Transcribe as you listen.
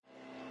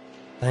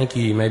Thank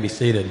you. You may be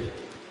seated.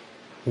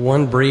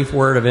 One brief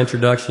word of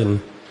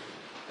introduction.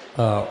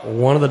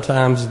 One of the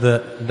times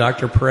that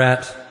Dr.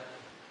 Pratt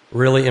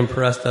really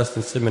impressed us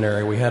in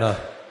seminary, we had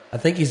I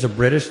think he's a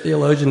British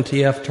theologian,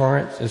 T.F.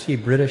 Torrance. Is he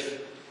British?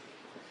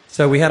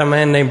 So we had a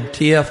man named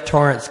T.F.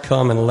 Torrance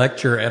come and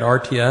lecture at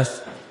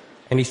RTS,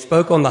 and he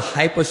spoke on the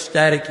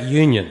hypostatic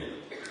union,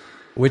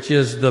 which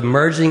is the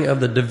merging of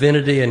the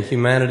divinity and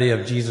humanity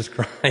of Jesus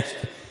Christ.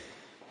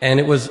 And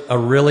it was a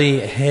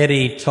really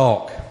heady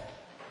talk.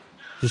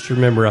 Just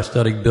remember, I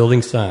studied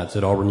building science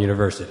at Auburn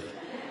University.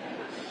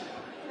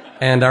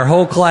 And our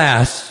whole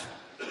class,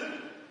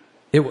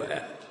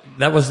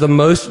 that was the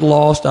most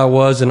lost I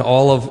was in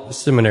all of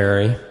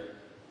seminary.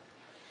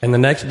 And the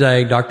next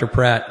day, Dr.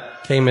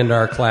 Pratt came into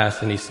our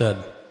class and he said,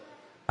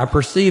 I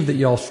perceive that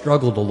y'all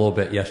struggled a little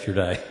bit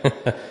yesterday.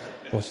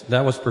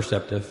 That was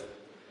perceptive.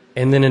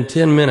 And then in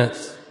 10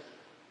 minutes,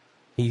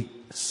 he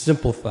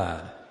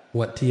simplified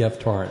what T.F.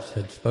 Torrance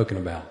had spoken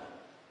about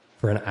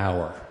for an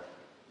hour.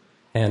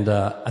 And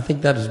I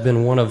think that has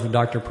been one of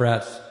Dr.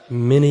 Pratt's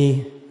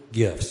many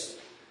gifts,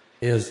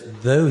 is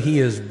though he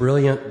is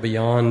brilliant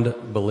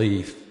beyond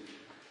belief,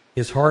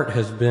 his heart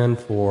has been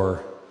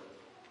for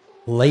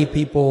lay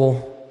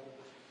people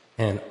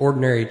and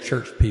ordinary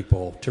church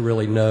people to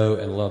really know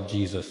and love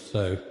Jesus.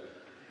 So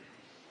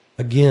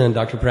again,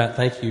 Dr. Pratt,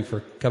 thank you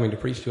for coming to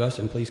preach to us,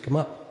 and please come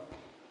up.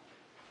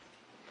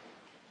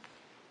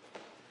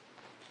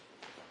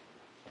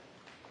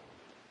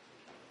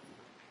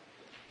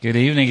 Good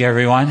evening,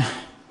 everyone.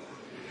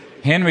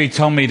 Henry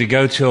told me to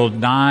go till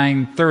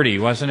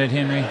 9:30, wasn't it,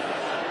 Henry?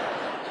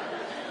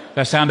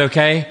 That sound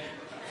okay?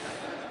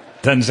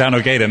 Doesn't sound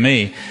okay to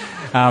me.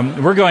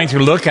 We're going to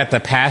look at the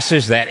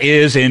passage that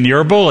is in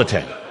your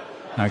bulletin,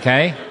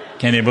 okay?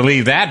 Can you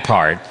believe that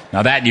part?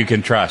 Now that you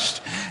can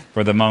trust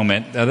for the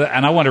moment.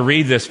 And I want to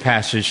read this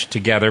passage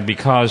together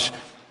because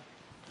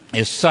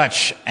it's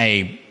such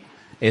a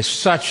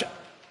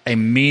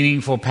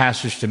meaningful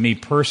passage to me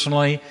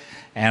personally.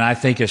 And I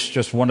think it's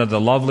just one of the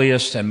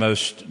loveliest and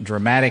most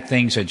dramatic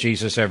things that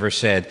Jesus ever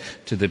said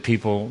to the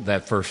people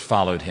that first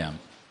followed him.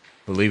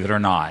 Believe it or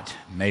not.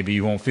 Maybe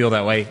you won't feel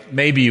that way.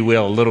 Maybe you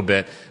will a little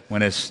bit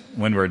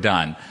when we're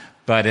done.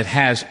 But it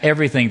has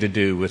everything to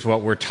do with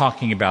what we're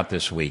talking about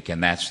this week,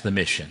 and that's the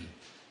mission.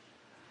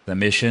 The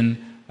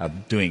mission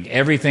of doing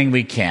everything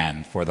we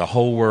can for the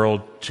whole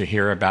world to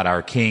hear about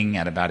our King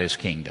and about his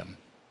kingdom.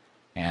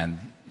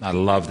 And I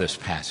love this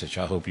passage.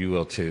 I hope you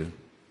will too.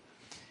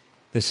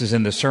 This is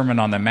in the Sermon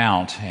on the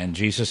Mount, and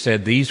Jesus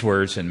said these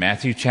words in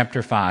Matthew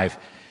chapter 5,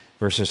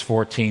 verses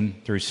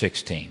 14 through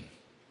 16.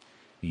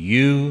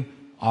 You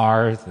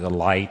are the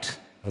light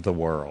of the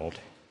world.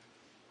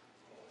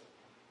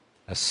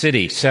 A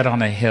city set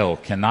on a hill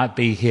cannot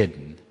be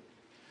hidden,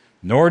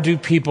 nor do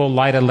people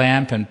light a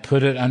lamp and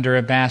put it under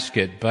a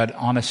basket, but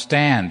on a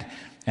stand,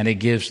 and it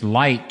gives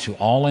light to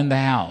all in the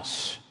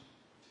house.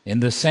 In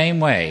the same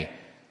way,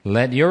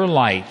 let your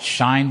light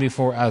shine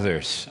before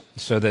others,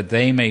 so that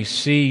they may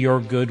see your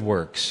good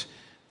works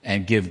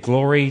and give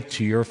glory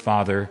to your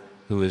Father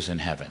who is in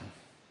heaven.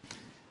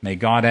 May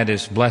God add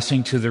his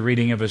blessing to the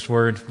reading of his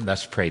word.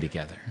 Let's pray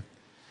together.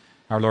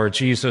 Our Lord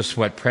Jesus,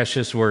 what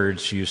precious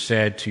words you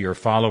said to your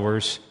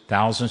followers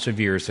thousands of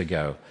years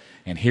ago.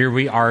 And here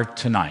we are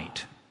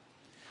tonight,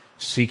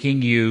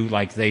 seeking you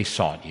like they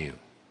sought you,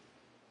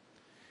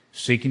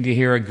 seeking to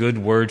hear a good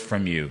word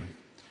from you,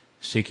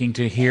 seeking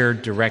to hear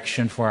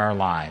direction for our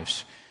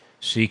lives,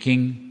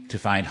 seeking to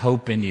find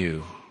hope in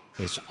you.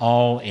 It's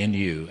all in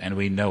you, and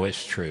we know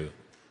it's true.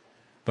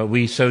 But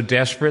we so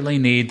desperately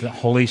need the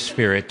Holy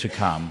Spirit to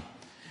come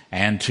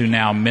and to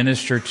now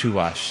minister to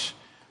us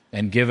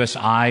and give us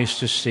eyes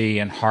to see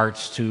and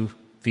hearts to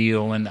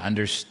feel and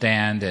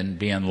understand and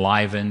be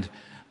enlivened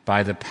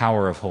by the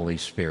power of Holy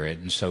Spirit.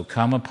 And so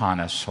come upon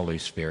us, Holy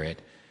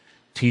Spirit.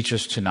 Teach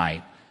us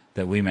tonight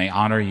that we may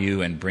honor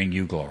you and bring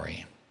you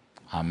glory.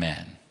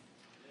 Amen.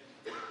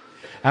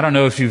 I don't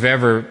know if you've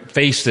ever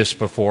faced this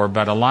before,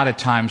 but a lot of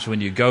times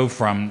when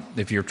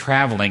if you're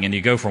traveling and you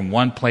go from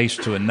one place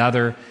to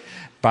another,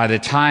 by the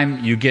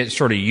time you get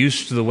sort of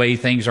used to the way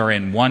things are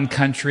in one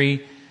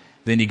country,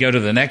 then you go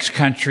to the next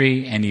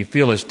country and you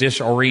feel as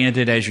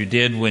disoriented as you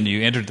did when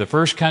you entered the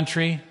first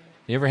country.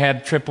 You ever had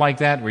a trip like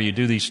that where you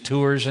do these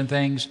tours and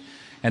things?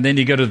 And then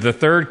you go to the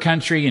third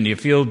country and you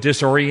feel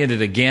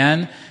disoriented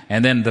again.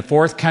 And then the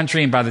fourth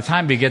country, and by the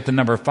time you get to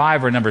number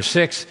 5 or number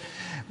 6,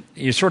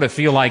 you sort of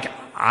feel like,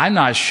 I'm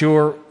not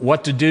sure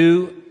what to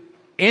do,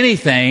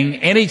 anything,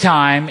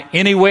 anytime,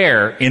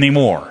 anywhere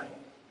anymore.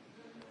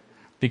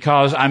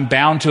 Because I'm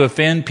bound to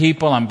offend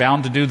people, I'm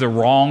bound to do the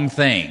wrong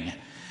thing.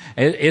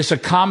 It's a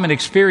common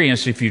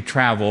experience if you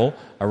travel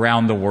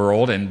around the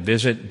world and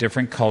visit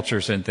different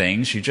cultures and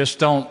things. You just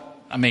don't,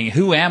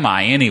 who am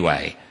I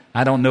anyway?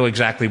 I don't know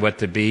exactly what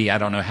to be. I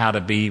don't know how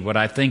to be what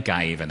I think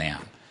I even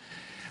am.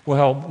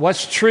 Well,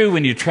 what's true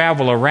when you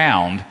travel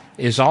around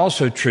is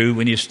also true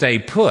when you stay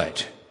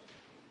put.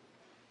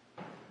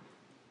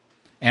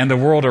 And the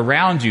world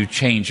around you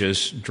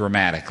changes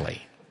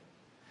dramatically.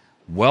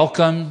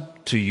 Welcome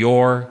to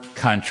your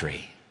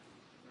country.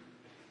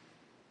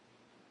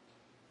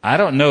 I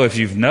don't know if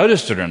you've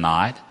noticed it or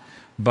not,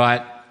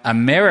 but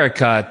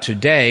America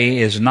today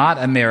is not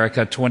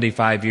America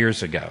 25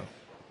 years ago.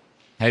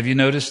 Have you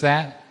noticed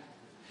that?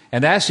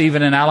 And that's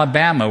even in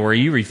Alabama, where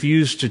you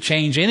refuse to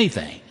change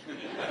anything.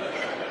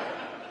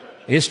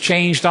 It's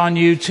changed on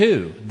you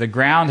too. The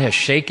ground has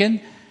shaken,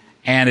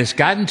 and it's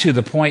gotten to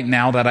the point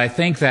now that I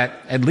think that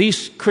at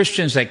least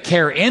Christians that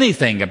care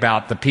anything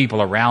about the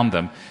people around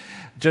them,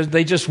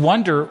 they just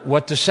wonder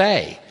what to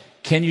say.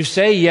 Can you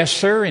say yes,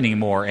 sir,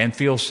 anymore and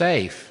feel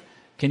safe?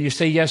 Can you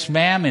say yes,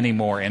 ma'am,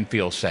 anymore and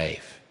feel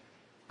safe?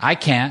 I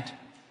can't.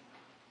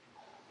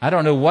 I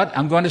don't know what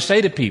I'm going to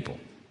say to people.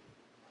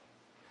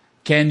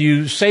 Can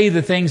you say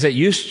the things that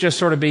used to just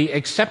sort of be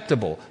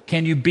acceptable?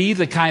 Can you be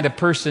the kind of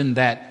person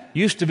that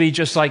used to be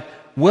just like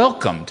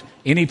welcomed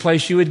any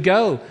place you would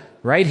go,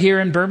 right here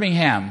in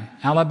Birmingham,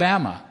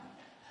 Alabama?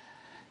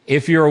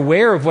 If you're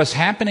aware of what's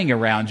happening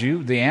around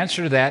you, the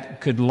answer to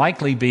that could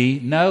likely be,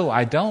 no,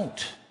 I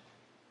don't.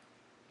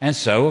 And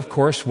so, of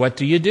course, what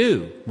do you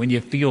do when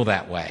you feel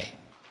that way?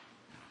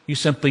 You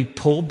simply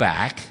pull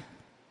back,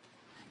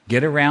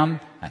 get around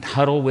and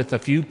huddle with a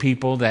few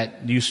people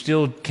that you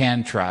still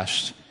can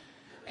trust,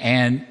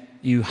 and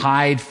you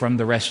hide from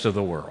the rest of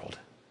the world.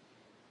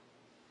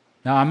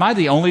 Now, am I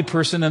the only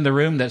person in the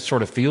room that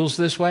sort of feels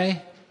this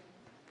way?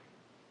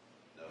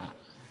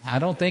 I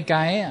don't think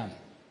I am.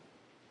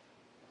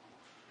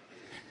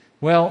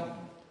 Well,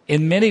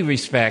 in many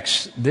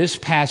respects, this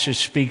passage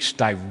speaks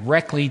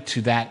directly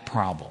to that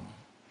problem,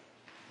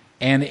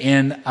 and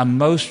in a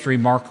most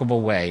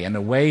remarkable way, in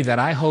a way that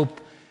I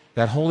hope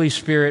that Holy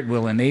Spirit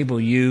will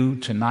enable you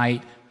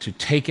tonight to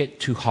take it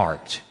to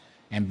heart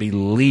and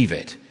believe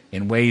it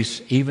in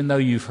ways, even though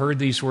you've heard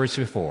these words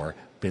before,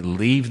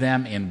 believe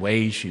them in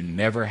ways you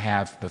never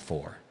have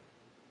before,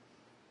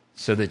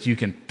 so that you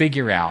can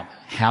figure out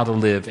how to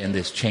live in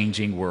this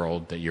changing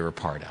world that you're a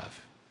part of.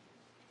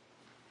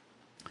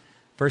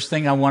 First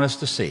thing I want us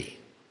to see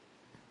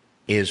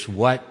is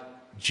what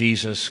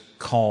Jesus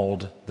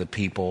called the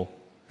people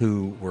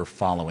who were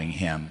following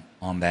him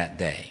on that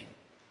day.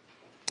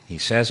 He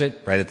says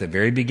it right at the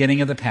very beginning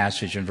of the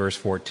passage in verse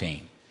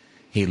 14.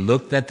 He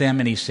looked at them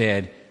and he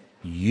said,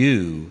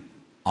 "You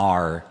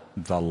are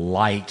the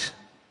light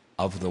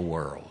of the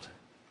world."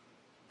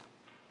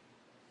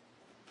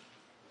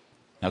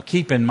 Now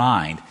keep in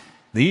mind,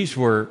 these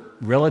were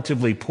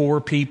relatively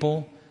poor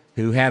people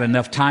who had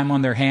enough time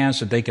on their hands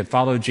that they could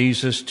follow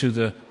Jesus to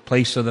the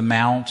place of the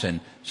mount and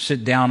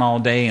sit down all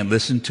day and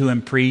listen to him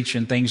preach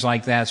and things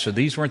like that. So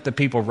these weren't the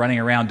people running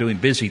around doing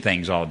busy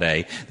things all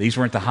day. These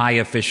weren't the high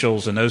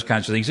officials and those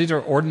kinds of things. These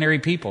are ordinary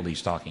people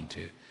he's talking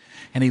to.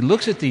 And he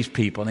looks at these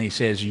people and he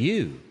says,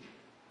 "You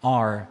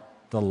are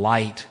the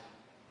light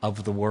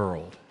of the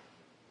world."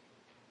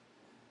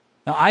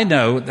 Now, I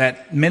know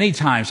that many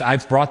times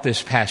I've brought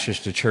this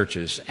passage to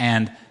churches,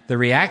 and the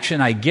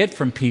reaction I get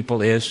from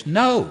people is,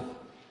 no,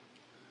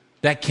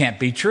 that can't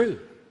be true.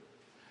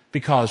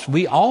 Because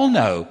we all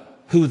know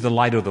who the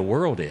light of the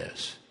world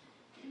is.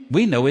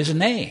 We know his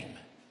name.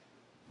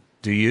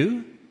 Do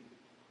you?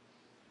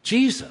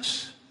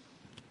 Jesus.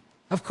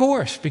 Of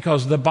course,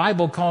 because the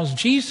Bible calls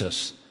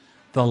Jesus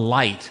the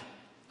light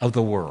of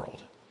the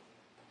world.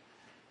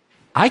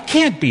 I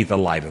can't be the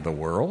light of the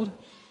world.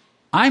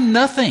 I'm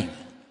nothing.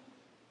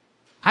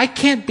 I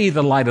can't be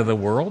the light of the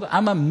world.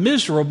 I'm a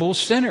miserable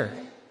sinner.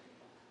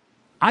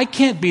 I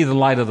can't be the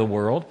light of the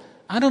world.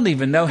 I don't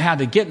even know how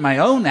to get my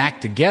own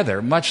act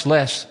together, much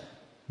less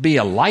be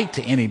a light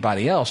to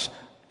anybody else.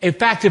 In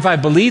fact, if I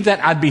believed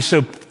that, I'd be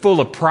so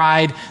full of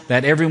pride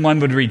that everyone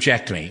would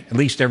reject me. At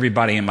least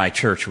everybody in my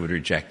church would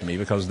reject me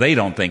because they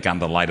don't think I'm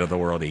the light of the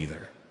world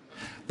either.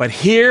 But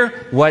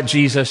hear what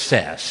Jesus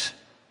says.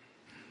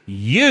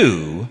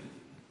 You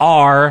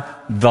are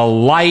the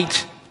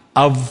light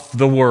of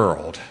the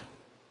world.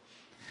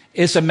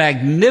 It's a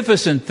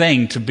magnificent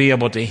thing to be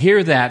able to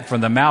hear that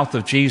from the mouth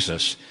of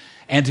Jesus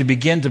and to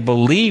begin to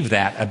believe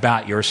that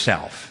about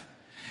yourself.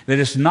 That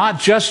it's not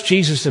just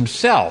Jesus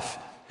himself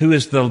who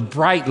is the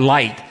bright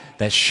light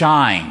that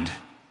shined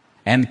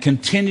and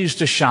continues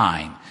to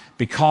shine.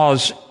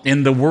 Because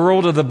in the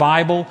world of the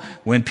Bible,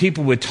 when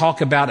people would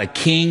talk about a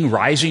king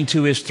rising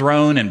to his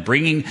throne and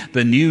bringing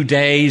the new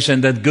days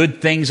and the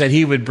good things that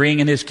he would bring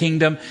in his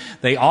kingdom,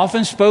 they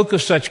often spoke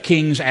of such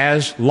kings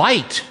as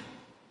light.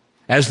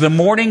 As the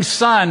morning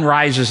sun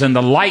rises and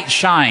the light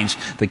shines,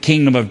 the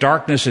kingdom of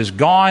darkness is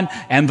gone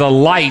and the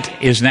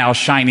light is now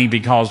shining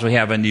because we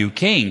have a new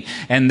king.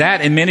 And that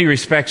in many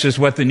respects is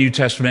what the New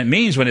Testament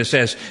means when it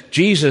says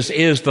Jesus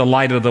is the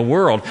light of the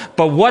world.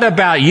 But what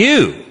about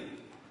you?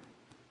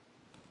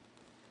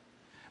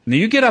 Now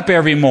you get up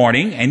every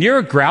morning and you're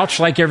a grouch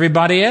like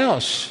everybody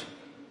else.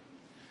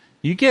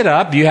 You get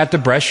up, you have to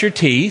brush your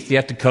teeth, you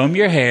have to comb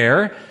your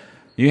hair,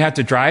 you have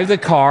to drive the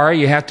car,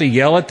 you have to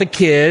yell at the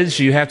kids,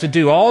 you have to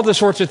do all the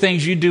sorts of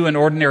things you do in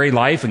ordinary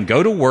life and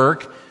go to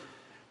work.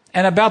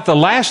 And about the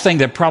last thing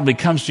that probably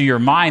comes to your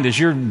mind as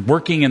you're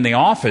working in the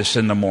office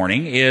in the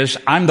morning is,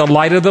 I'm the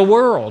light of the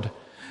world.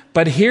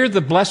 But hear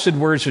the blessed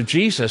words of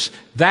Jesus.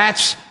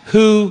 That's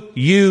who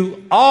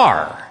you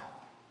are.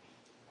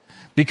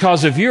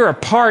 Because if you're a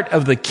part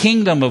of the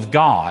kingdom of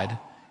God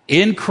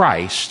in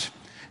Christ,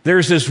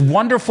 there's this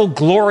wonderful,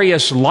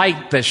 glorious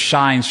light that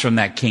shines from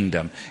that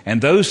kingdom.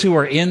 And those who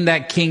are in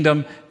that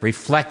kingdom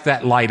reflect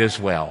that light as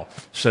well,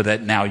 so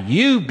that now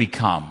you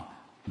become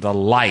the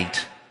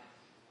light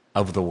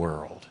of the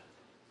world.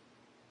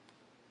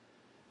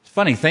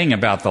 Funny thing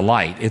about the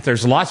light, if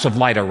there's lots of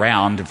light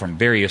around from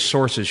various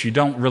sources, you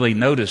don't really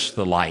notice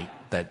the light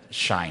that's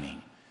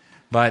shining.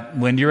 But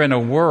when you're in a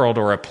world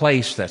or a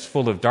place that's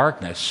full of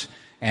darkness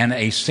and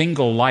a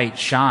single light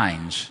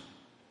shines,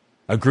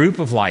 a group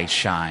of lights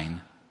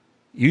shine,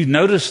 you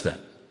notice them.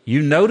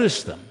 You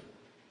notice them.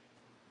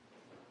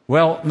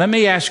 Well, let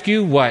me ask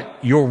you what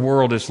your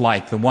world is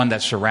like, the one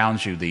that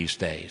surrounds you these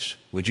days.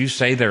 Would you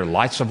say there are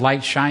lots of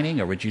light shining,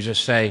 or would you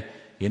just say,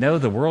 you know,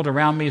 the world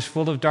around me is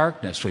full of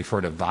darkness? We've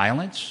heard of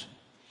violence.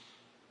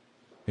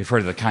 We've heard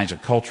of the kinds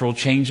of cultural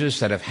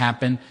changes that have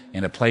happened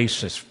in a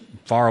place as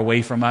far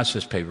away from us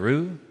as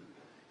Peru.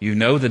 You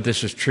know that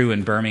this is true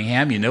in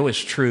Birmingham. You know it's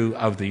true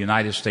of the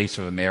United States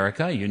of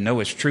America. You know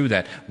it's true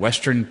that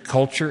Western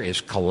culture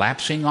is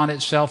collapsing on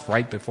itself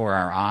right before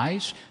our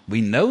eyes. We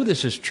know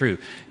this is true.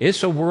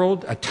 It's a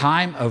world, a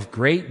time of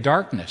great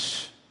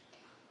darkness.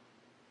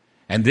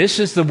 And this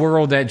is the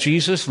world that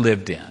Jesus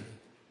lived in.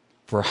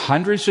 For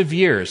hundreds of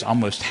years,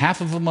 almost half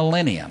of a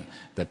millennium,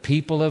 the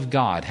people of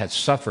God had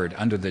suffered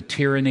under the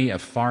tyranny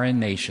of foreign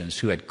nations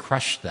who had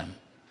crushed them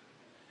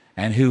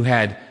and who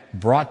had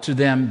brought to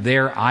them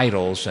their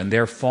idols and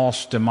their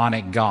false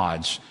demonic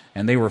gods.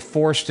 And they were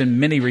forced in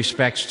many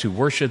respects to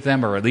worship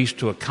them, or at least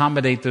to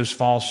accommodate those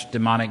false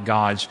demonic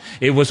gods.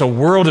 It was a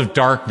world of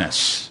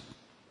darkness.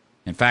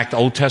 In fact,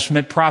 Old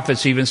Testament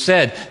prophets even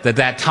said that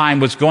that time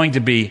was going to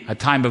be a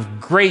time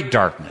of great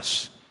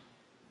darkness.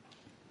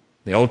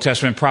 The Old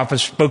Testament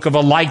prophets spoke of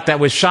a light that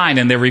would shine,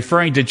 and they're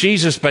referring to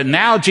Jesus. But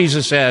now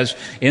Jesus says,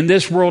 in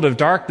this world of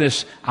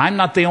darkness, I'm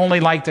not the only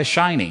light that's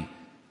shining.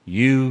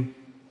 You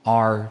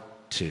are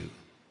too.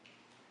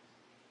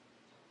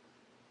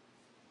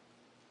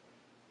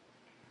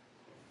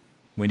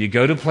 When you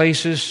go to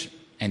places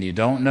and you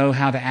don't know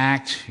how to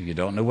act, you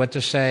don't know what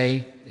to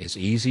say, it's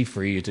easy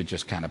for you to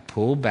just kind of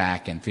pull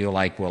back and feel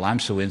like, well, I'm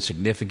so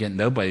insignificant,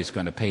 nobody's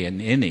going to pay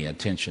any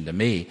attention to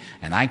me,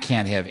 and I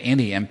can't have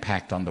any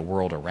impact on the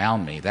world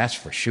around me, that's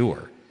for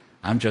sure.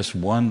 I'm just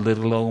one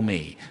little old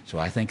me, so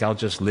I think I'll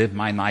just live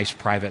my nice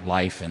private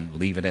life and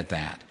leave it at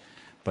that.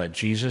 But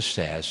Jesus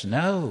says,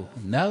 no.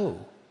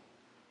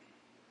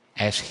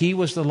 As he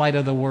was the light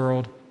of the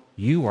world,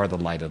 you are the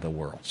light of the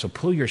world. So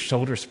pull your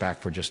shoulders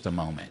back for just a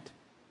moment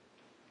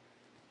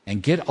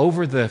and get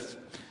over the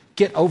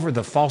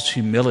false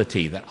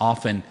humility that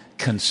often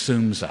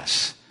consumes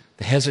us,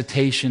 the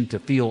hesitation to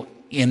feel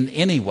in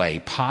any way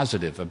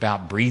positive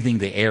about breathing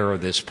the air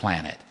of this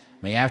planet.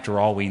 I mean, after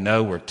all, we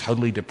know we're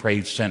totally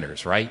depraved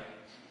sinners, right?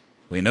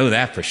 We know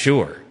that for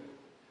sure.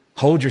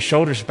 Hold your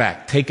shoulders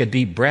back. Take a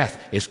deep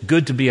breath. It's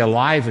good to be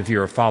alive if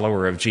you're a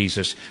follower of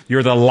Jesus.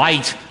 You're the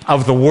light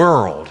of the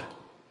world,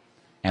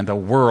 and the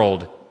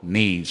world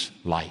needs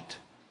light.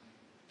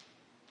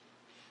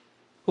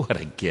 What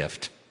a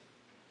gift.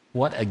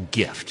 What a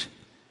gift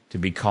to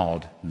be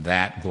called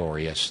that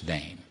glorious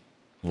name,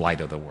 light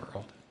of the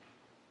world.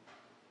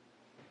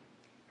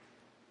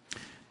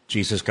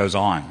 Jesus goes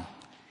on,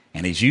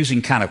 and he's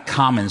using kind of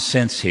common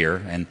sense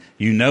here, and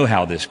you know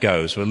how this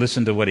goes. But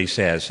listen to what he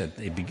says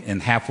in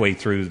halfway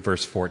through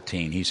verse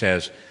 14. He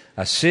says,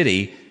 a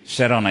city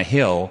set on a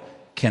hill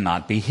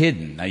cannot be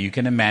hidden. Now you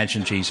can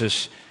imagine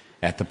Jesus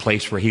at the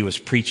place where he was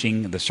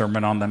preaching the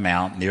Sermon on the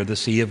Mount near the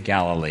Sea of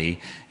Galilee,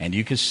 and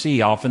you could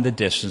see off in the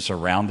distance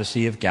around the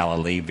Sea of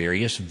Galilee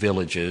various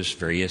villages,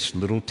 various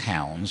little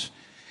towns,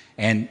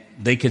 and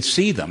they could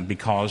see them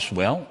because,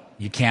 well,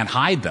 you can't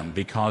hide them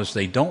because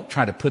they don't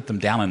try to put them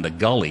down in the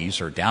gullies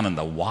or down in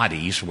the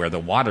wadis where the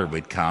water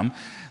would come.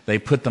 They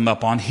put them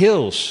up on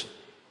hills.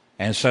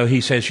 And so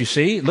he says, you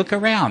see, look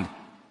around.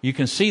 You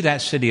can see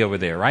that city over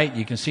there, right?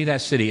 You can see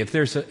that city. If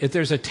there's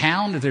a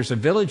town, if there's a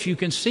village, you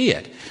can see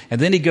it. And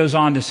then he goes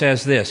on to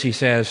says this. He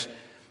says,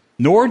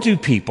 nor do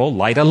people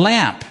light a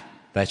lamp,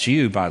 that's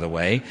you, by the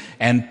way,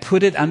 and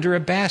put it under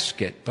a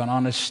basket, but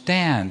on a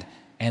stand,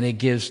 and it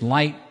gives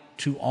light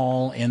to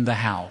all in the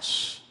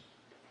house.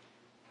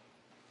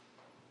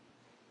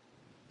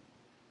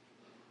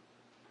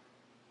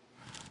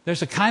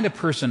 There's a kind of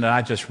person that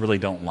I just really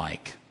don't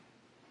like.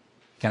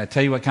 Can I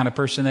tell you what kind of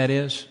person that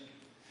is?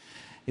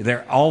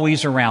 They're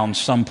always around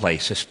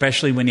someplace,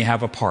 especially when you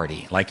have a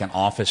party, like an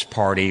office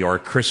party or a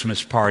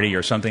Christmas party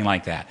or something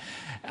like that.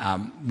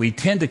 We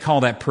tend to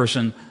call that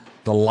person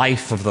the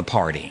life of the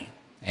party.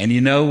 And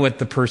you know what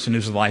the person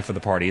who's the life of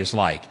the party is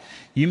like.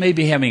 You may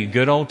be having a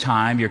good old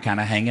time. You're kind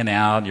of hanging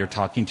out. You're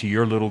talking to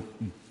your little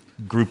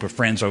group of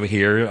friends over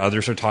here.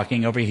 Others are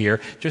talking over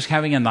here. Just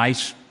having a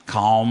nice,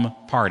 calm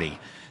party.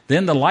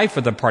 Then the life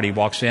of the party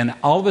walks in.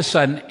 All of a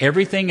sudden,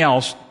 everything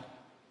else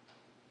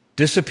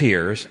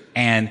disappears,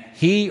 and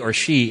he or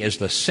she is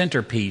the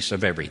centerpiece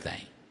of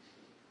everything.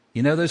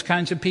 You know those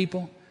kinds of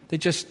people? They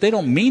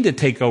don't mean to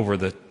take over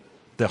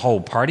the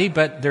whole party,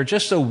 but they're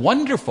just so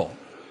wonderful.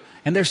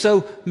 And they're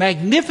so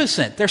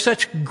magnificent. They're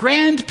such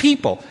grand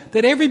people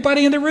that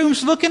everybody in the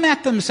room's looking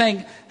at them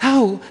saying,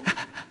 "Oh,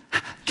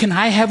 can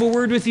I have a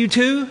word with you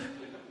too?"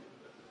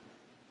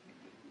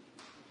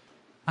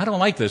 I don't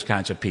like those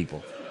kinds of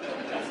people.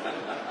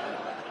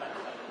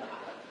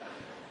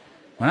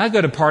 When I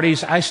go to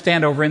parties, I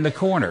stand over in the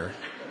corner.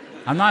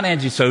 I'm not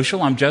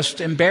antisocial. I'm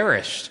just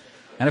embarrassed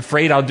and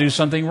afraid I'll do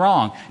something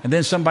wrong. And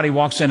then somebody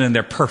walks in and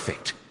they're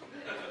perfect.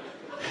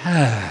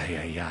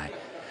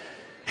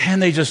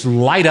 And they just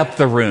light up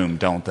the room,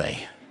 don't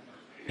they?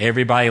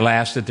 Everybody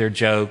laughs at their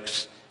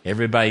jokes.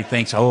 Everybody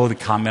thinks, they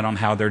comment on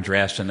how they're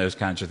dressed and those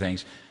kinds of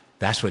things.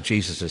 That's what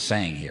Jesus is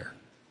saying here.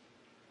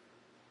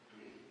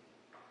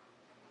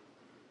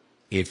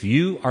 If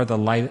you are the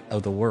light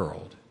of the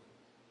world,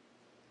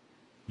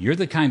 you're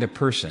the kind of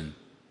person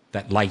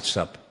that lights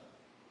up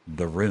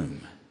the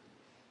room.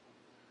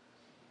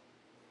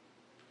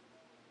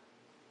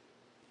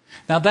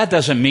 Now, that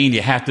doesn't mean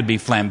you have to be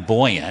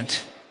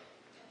flamboyant.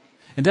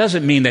 It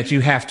doesn't mean that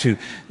you have to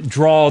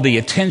draw the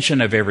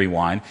attention of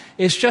everyone.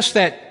 It's just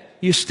that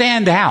you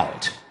stand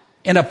out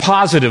in a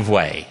positive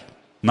way.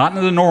 Not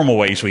in the normal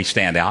ways we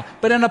stand out,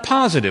 but in a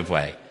positive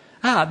way.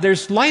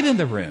 There's light in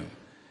the room.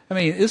 I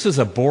mean, this is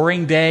a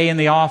boring day in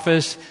the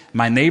office.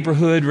 My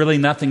neighborhood, really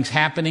nothing's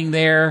happening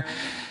there.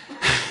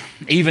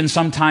 Even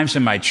sometimes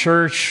in my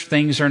church,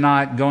 things are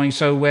not going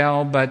so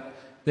well, but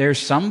there's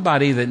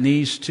somebody that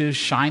needs to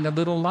shine a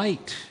little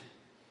light.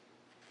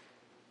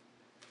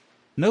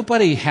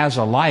 Nobody has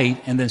a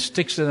light and then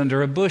sticks it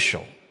under a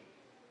bushel.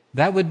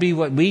 That would be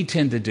what we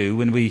tend to do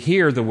when we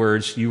hear the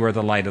words, "You are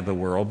the light of the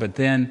world," but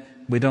then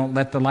we don't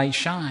let the light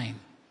shine.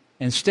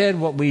 Instead,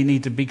 what we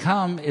need to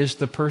become is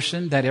the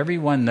person that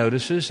everyone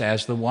notices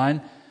as the one,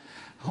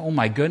 oh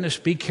my goodness,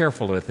 be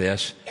careful with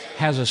this,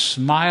 has a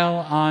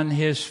smile on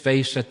his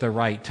face at the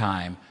right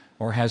time,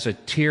 or has a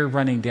tear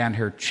running down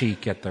her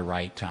cheek at the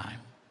right time.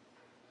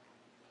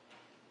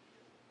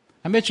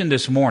 I mentioned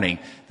this morning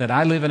that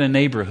I live in a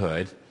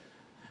neighborhood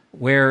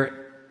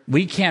where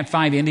we can't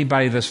find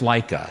anybody that's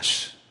like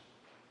us.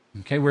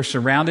 Okay, we're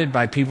surrounded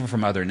by people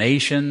from other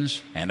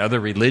nations and other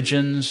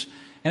religions,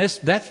 and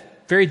that's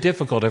very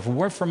difficult. If it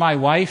weren't for my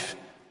wife,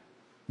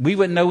 we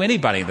wouldn't know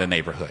anybody in the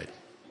neighborhood.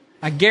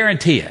 I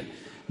guarantee it.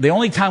 The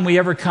only time we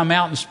ever come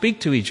out and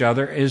speak to each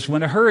other is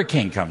when a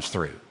hurricane comes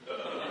through.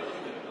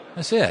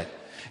 That's it.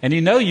 And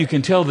you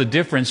can tell the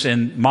difference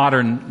in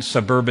modern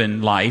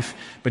suburban life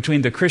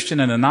between the Christian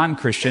and the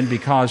non-Christian,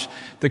 because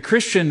the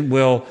Christian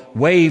will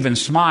wave and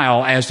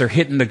smile as they're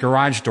hitting the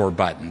garage door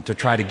button to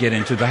try to get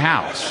into the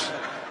house.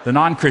 The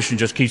non-Christian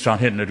just keeps on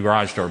hitting the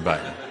garage door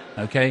button.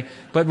 Okay?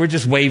 But we're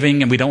just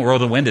waving and we don't roll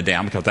the window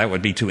down because that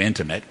would be too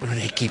intimate.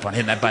 They keep on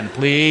hitting that button.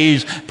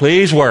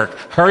 Please work.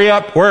 Hurry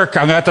up, work.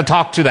 I'm going to have to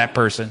talk to that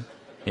person.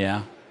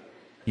 Yeah.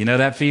 You know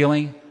that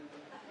feeling?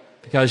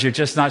 Because you're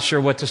just not sure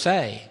what to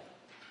say.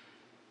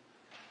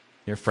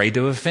 You're afraid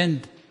to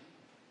offend.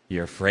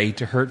 You're afraid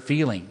to hurt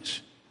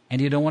feelings.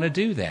 And you don't want to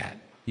do that.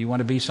 You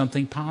want to be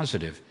something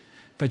positive.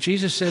 But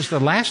Jesus says the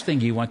last thing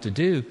you want to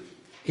do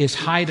is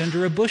hide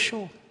under a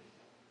bushel,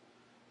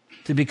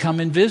 to become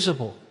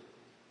invisible.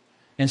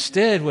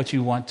 Instead, what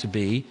you want to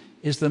be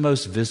is the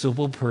most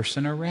visible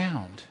person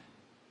around.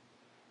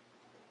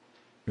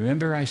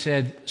 Remember I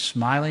said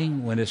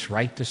smiling when it's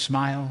right to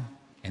smile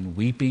and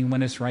weeping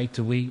when it's right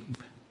to weep?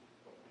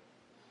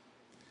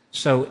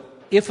 So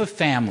if a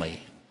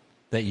family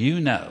that you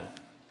know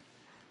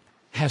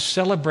is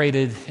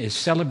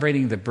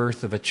celebrating the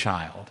birth of a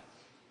child,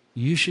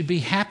 you should be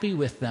happy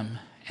with them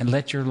and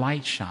let your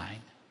light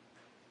shine.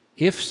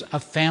 If a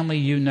family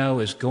you know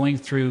is going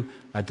through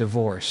a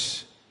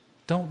divorce,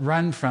 don't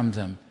run from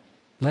them.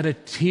 Let a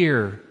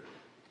tear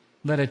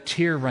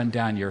run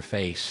down your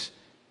face,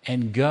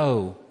 and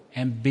go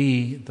and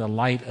be the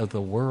light of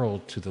the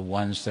world to the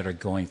ones that are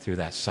going through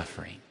that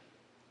suffering.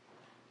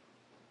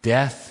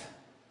 Death,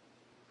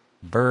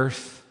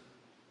 birth,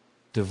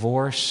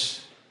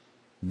 divorce,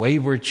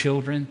 wayward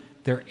children,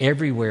 they're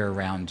everywhere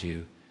around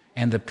you.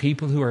 And the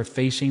people who are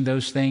facing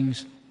those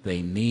things,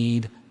 they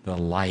need the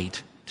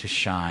light to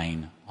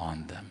shine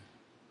on them.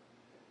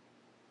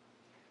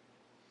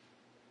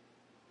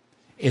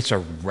 It's a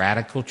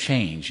radical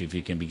change if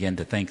you can begin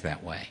to think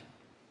that way.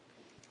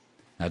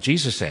 Now,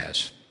 Jesus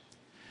says,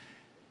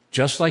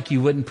 just like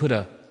you wouldn't put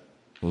a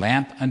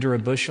lamp under a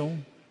bushel,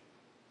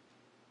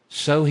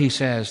 so he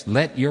says,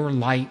 let your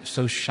light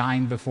so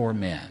shine before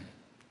men.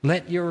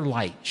 Let your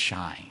light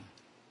shine.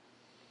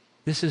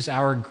 This is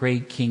our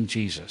great King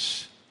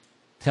Jesus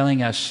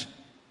telling us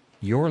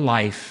your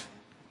life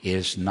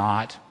is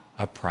not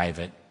a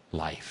private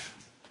life.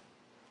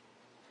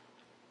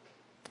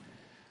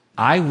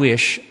 I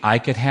wish I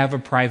could have a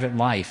private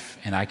life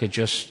and I could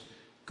just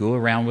go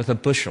around with a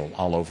bushel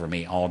all over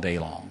me all day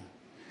long.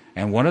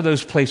 And one of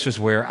those places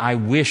where I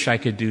wish I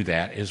could do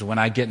that is when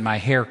I get my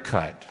hair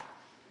cut.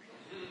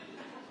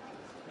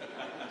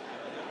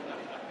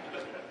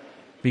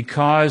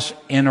 Because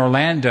in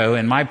Orlando,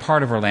 in my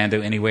part of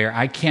Orlando anywhere,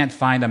 I can't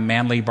find a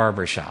manly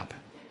barbershop.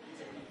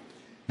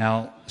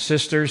 Now,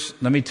 sisters,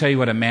 let me tell you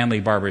what a manly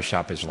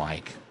barbershop is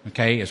like.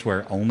 Okay, it's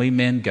where only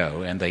men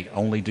go, and they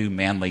only do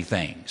manly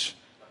things.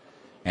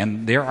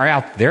 And they're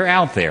out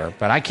there,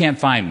 but I can't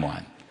find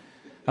one.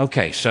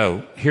 Okay,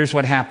 so here's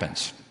what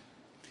happens.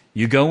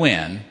 You go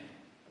in,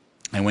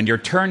 and when your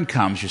turn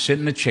comes, you sit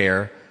in the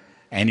chair,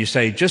 and you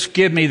say, just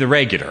give me the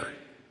regular.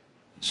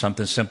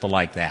 Something simple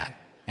like that.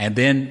 And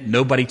then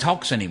nobody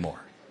talks anymore.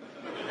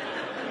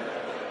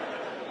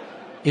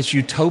 It's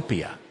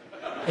utopia.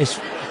 It's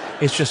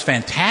just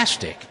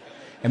fantastic.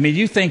 I mean,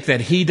 you think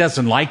that he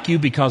doesn't like you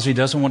because he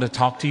doesn't want to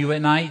talk to you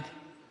at night?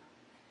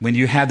 When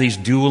you have these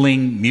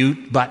dueling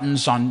mute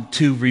buttons on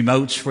two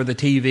remotes for the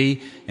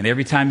TV, and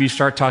every time you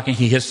start talking,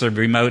 he hits the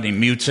remote and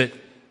mutes it.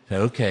 Say,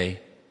 okay.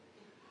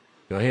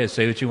 Go ahead,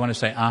 say what you want to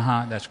say.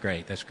 That's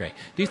great, that's great.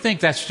 Do you think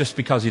that's just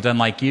because he doesn't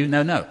like you?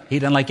 No. He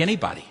doesn't like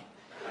anybody.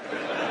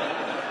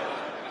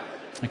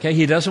 Okay,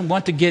 he doesn't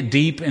want to get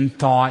deep in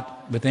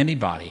thought with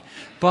anybody.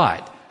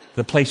 But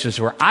the places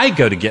where I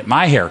go to get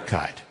my hair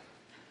cut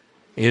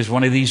is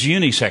one of these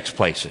unisex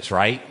places,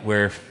 right?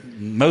 Where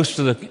most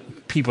of the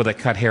people that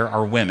cut hair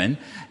are women,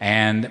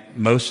 and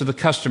most of the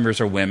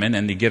customers are women,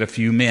 and you get a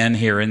few men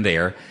here and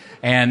there.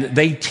 And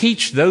they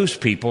teach those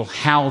people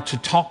how to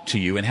talk to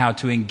you and how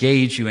to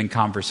engage you in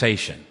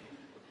conversation.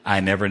 I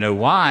never know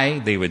why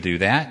they would do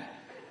that,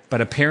 but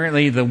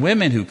apparently the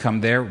women who come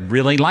there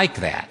really like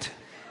that.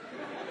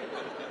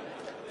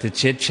 To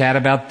chit-chat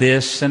about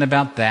this and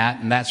about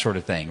that and that sort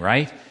of thing,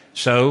 right?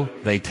 So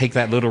they take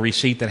that little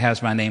receipt that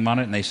has my name on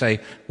it and they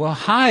say, well,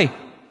 hi,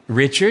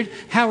 Richard,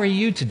 how are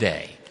you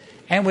today?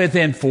 And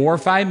within 4 or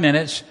 5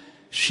 minutes,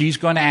 she's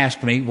going to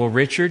ask me, well,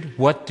 Richard,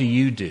 what do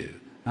you do?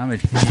 I'm a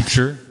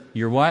teacher.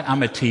 You're what?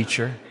 I'm a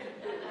teacher.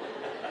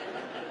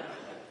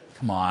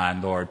 Come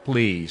on, Lord,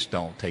 please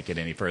don't take it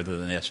any further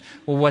than this.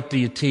 Well, what do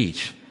you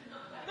teach?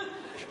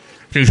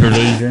 Teach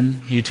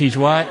religion. You teach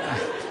what?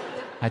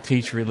 I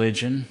teach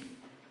religion.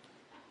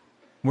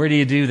 Where do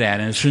you do that?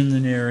 In a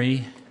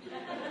seminary?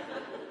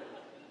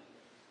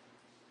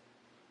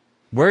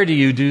 Where do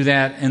you do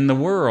that in the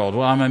world?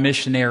 Well, I'm a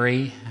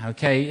missionary.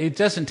 Okay, it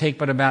doesn't take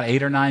but about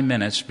 8 or 9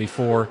 minutes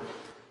before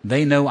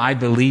they know I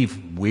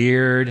believe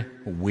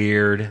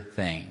weird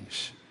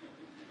things.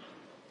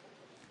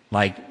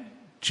 Like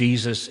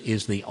Jesus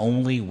is the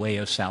only way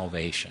of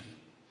salvation.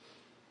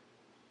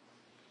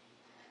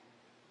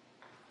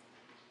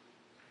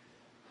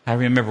 I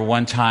remember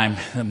one time,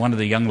 one of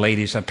the young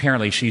ladies,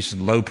 apparently she's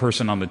the low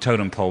person on the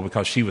totem pole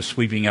because she was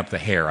sweeping up the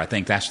hair. I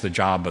think that's the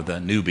job of the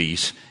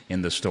newbies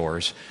in the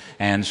stores.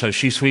 And so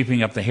she's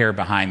sweeping up the hair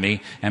behind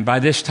me. And by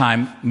this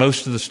time,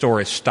 most of the store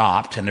has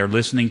stopped and they're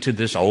listening to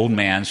this old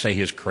man say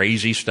his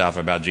crazy stuff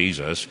about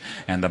Jesus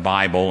and the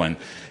Bible and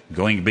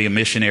going to be a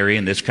missionary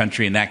in this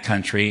country and that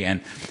country.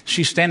 And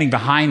she's standing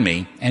behind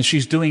me and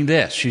she's doing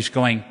this. She's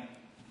going,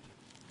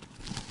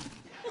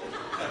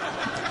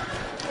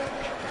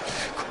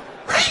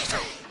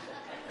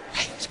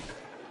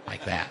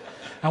 that.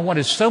 I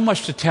wanted so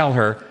much to tell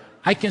her,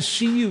 I can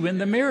see you in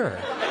the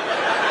mirror.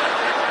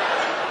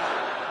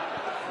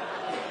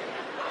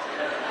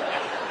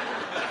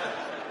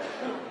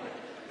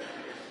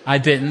 I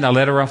didn't. I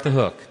let her off the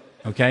hook.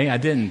 Okay? I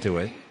didn't do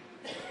it.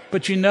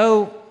 But you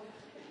know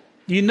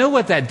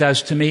what that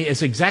does to me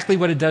is exactly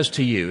what it does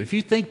to you. If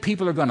you think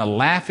people are going to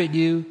laugh at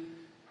you,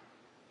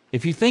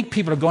 if you think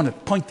people are going to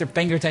point their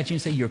fingers at you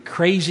and say you're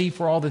crazy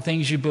for all the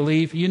things you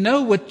believe, you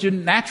know what you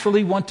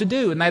naturally want to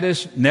do, and that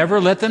is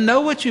never let them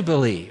know what you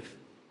believe.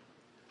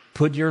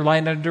 Put your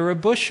light under a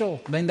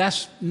bushel. I mean,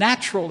 that's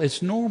natural,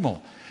 it's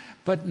normal,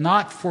 but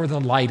not for the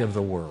light of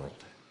the world.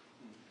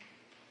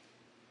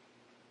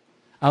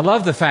 I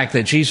love the fact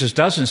that Jesus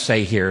doesn't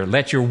say here,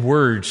 let your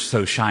words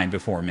so shine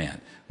before men.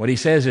 What he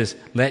says is,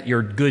 let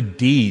your good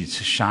deeds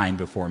shine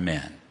before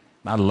men.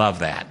 I love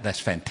that. That's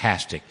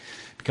fantastic.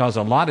 Because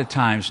a lot of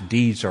times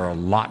deeds are a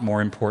lot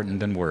more important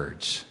than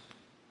words.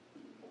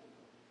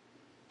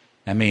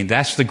 I mean,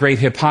 that's the great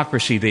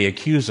hypocrisy they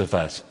accuse of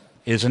us,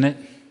 isn't it?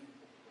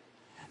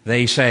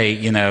 They say,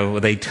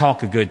 they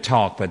talk a good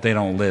talk, but they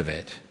don't live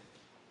it.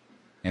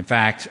 In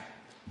fact,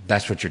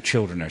 that's what your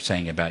children are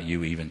saying about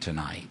you even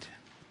tonight.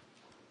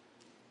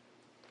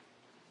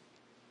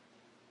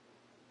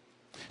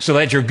 So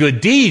let your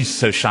good deeds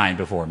so shine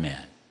before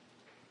men.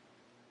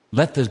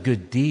 Let the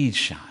good deeds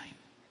shine.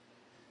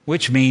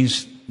 Which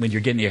means when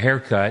you're getting your hair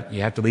cut,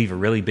 you have to leave a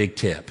really big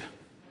tip.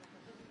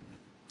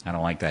 I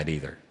don't like that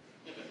either.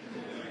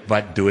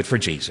 But do it for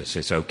Jesus.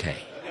 It's okay.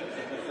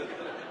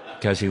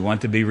 Because you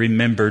want to be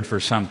remembered for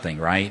something,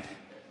 right?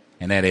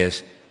 And that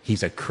is,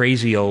 he's a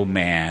crazy old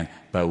man,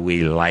 but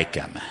we like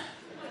him.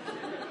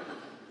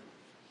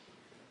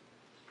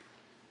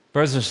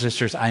 Brothers and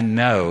sisters, I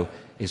know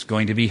it's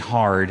going to be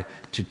hard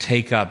to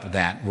take up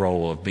that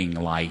role of being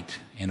light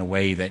in a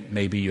way that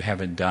maybe you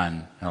haven't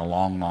done in a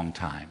long, long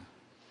time.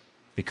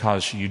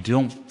 Because you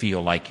don't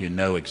feel like you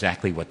know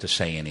exactly what to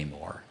say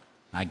anymore.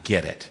 I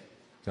get it.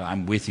 So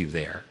I'm with you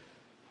there.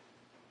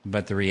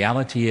 But the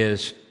reality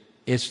is,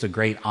 it's the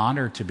great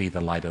honor to be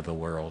the light of the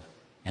world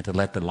and to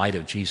let the light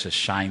of Jesus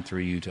shine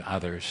through you to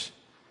others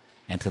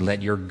and to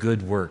let your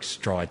good works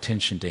draw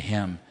attention to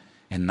him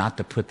and not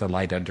to put the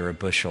light under a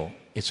bushel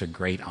it's a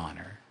great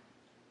honor.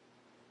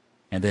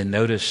 And then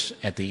notice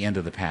at the end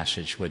of the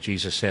passage what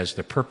Jesus says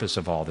the purpose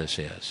of all this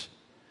is.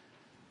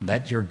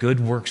 Let your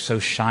good works so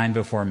shine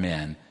before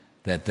men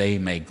that they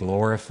may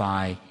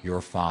glorify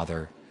your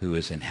Father who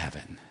is in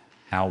heaven.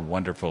 How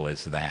wonderful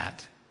is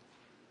that?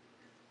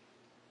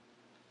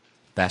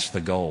 That's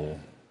the goal.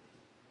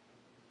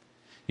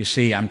 You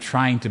see, I'm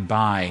trying to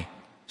buy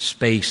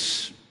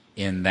space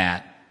in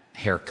that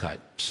haircut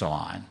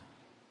salon.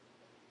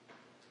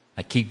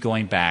 I keep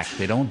going back.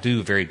 They don't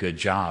do a very good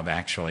job,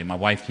 actually. My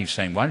wife keeps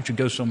saying, why don't you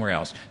go somewhere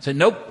else? I said,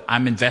 nope,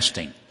 I'm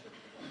investing.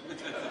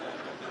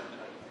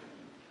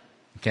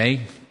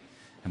 Okay?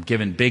 I'm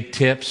giving big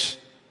tips.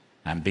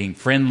 I'm being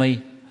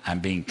friendly.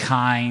 I'm being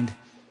kind.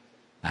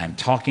 I'm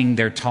talking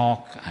their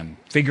talk. I'm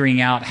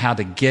figuring out how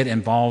to get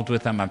involved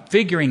with them. I'm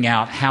figuring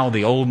out how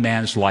the old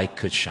man's light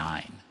could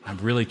shine. I'm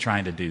really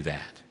trying to do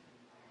that.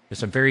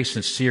 It's a very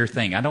sincere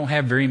thing. I don't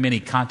have very many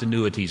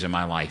continuities in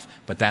my life,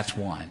 but that's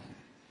one.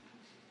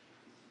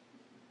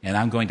 And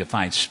I'm going to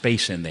find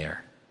space in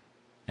there,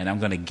 and I'm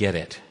going to get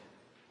it.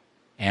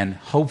 And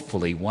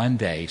hopefully one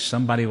day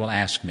somebody will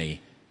ask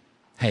me,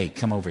 hey,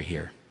 come over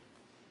here.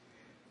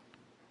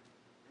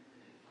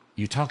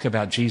 You talk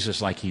about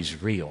Jesus like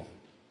he's real.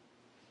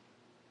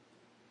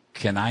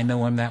 Can I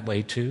know him that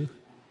way too?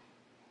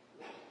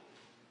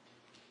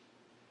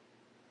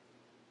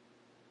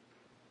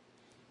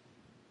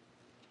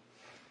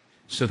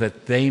 So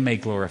that they may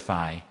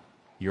glorify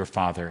your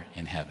Father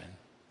in heaven.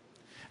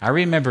 I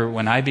remember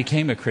when I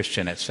became a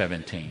Christian at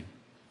 17,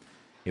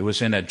 it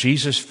was in a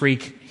Jesus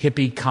freak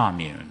hippie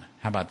commune.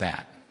 How about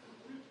that?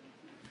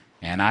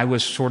 And I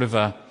was sort of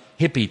a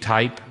hippie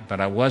type,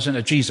 but I wasn't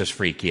a Jesus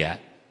freak yet.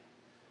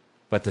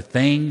 But the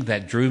thing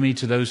that drew me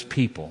to those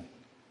people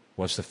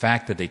was the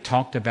fact that they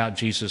talked about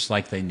Jesus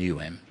like they knew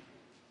him.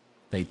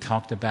 They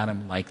talked about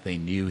him like they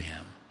knew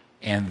him.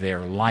 And their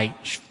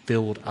light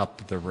filled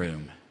up the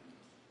room.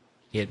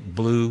 It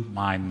blew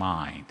my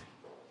mind.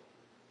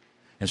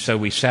 And so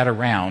we sat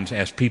around,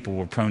 as people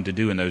were prone to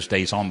do in those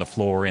days, on the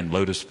floor in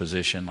lotus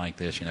position like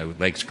this,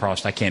 legs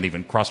crossed. I can't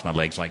even cross my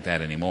legs like that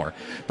anymore.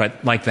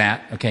 But like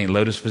that, okay, in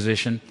lotus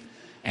position.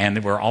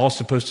 And we're all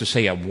supposed to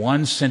say a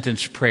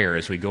one-sentence prayer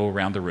as we go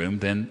around the room,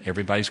 then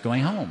everybody's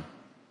going home.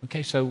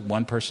 Okay, so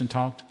one person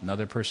talked,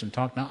 another person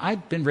talked. Now,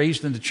 I'd been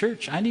raised in the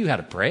church. I knew how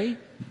to pray.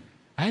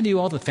 I knew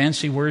all the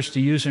fancy words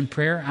to use in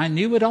prayer. I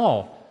knew it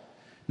all.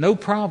 No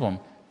problem.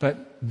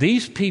 But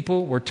these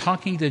people were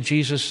talking to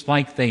Jesus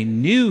like they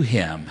knew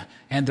him,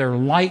 and their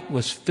light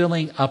was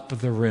filling up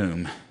the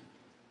room.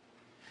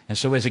 And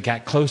so as it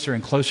got closer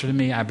and closer to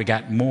me, I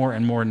got more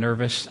and more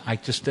nervous. I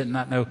just did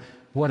not know,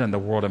 what in the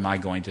world am I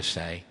going to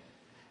say?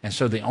 And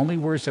so the only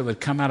words that would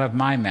come out of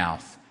my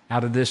mouth,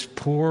 out of this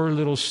poor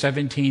little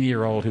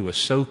 17-year-old who was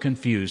so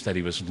confused that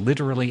he was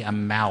literally a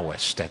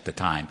Maoist at the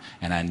time,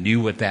 and I knew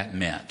what that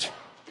meant.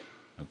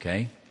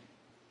 Okay?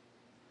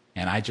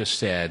 And I just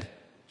said,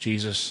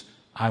 Jesus,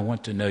 I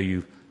want to know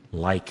you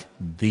like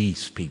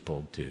these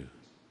people do.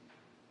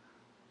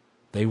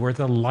 They were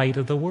the light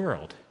of the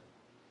world.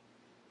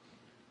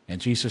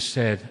 And Jesus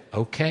said,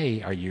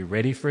 okay, are you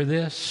ready for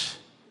this?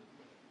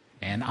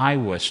 And I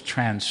was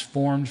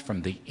transformed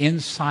from the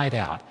inside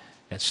out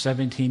at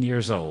 17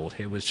 years old.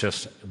 It was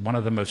just one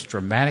of the most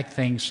dramatic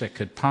things that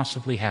could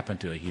possibly happen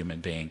to a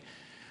human being,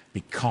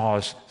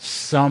 because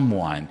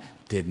someone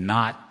did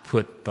not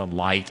put the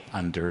light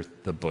under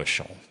the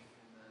bushel.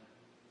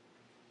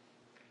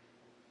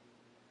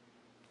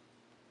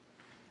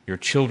 Your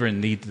children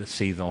need to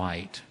see the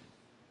light.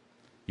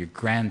 Your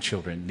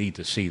grandchildren need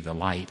to see the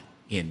light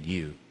in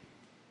you.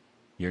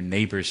 Your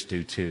neighbors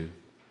do too.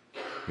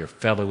 Your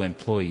fellow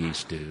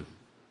employees do.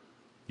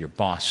 Your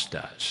boss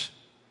does.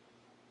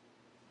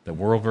 The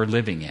world we're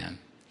living in,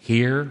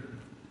 here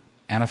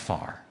and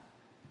afar,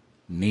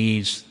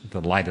 needs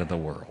the light of the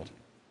world.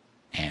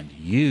 And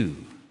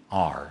you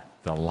are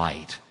the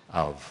light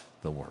of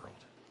the world.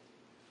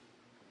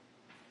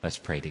 Let's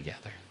pray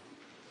together.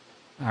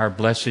 Our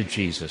blessed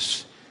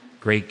Jesus,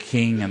 great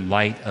King and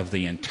light of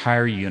the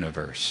entire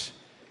universe,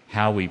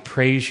 how we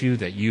praise you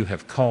that you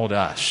have called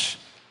us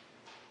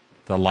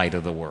the light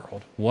of the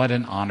world. What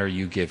an honor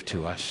you give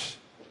to us.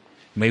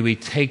 May we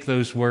take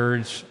those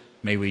words,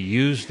 may we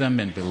use them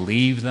and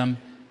believe them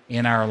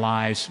in our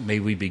lives. May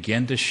we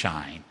begin to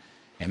shine,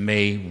 and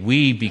may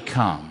we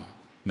become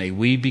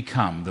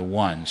the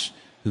ones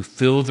who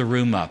fill the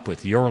room up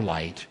with your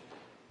light,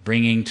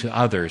 bringing to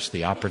others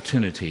the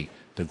opportunity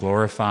to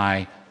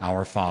glorify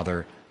our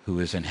Father who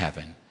is in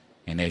heaven.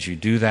 And as you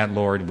do that,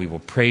 Lord, we will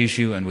praise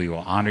you and we will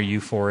honor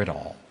you for it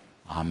all.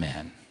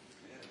 Amen.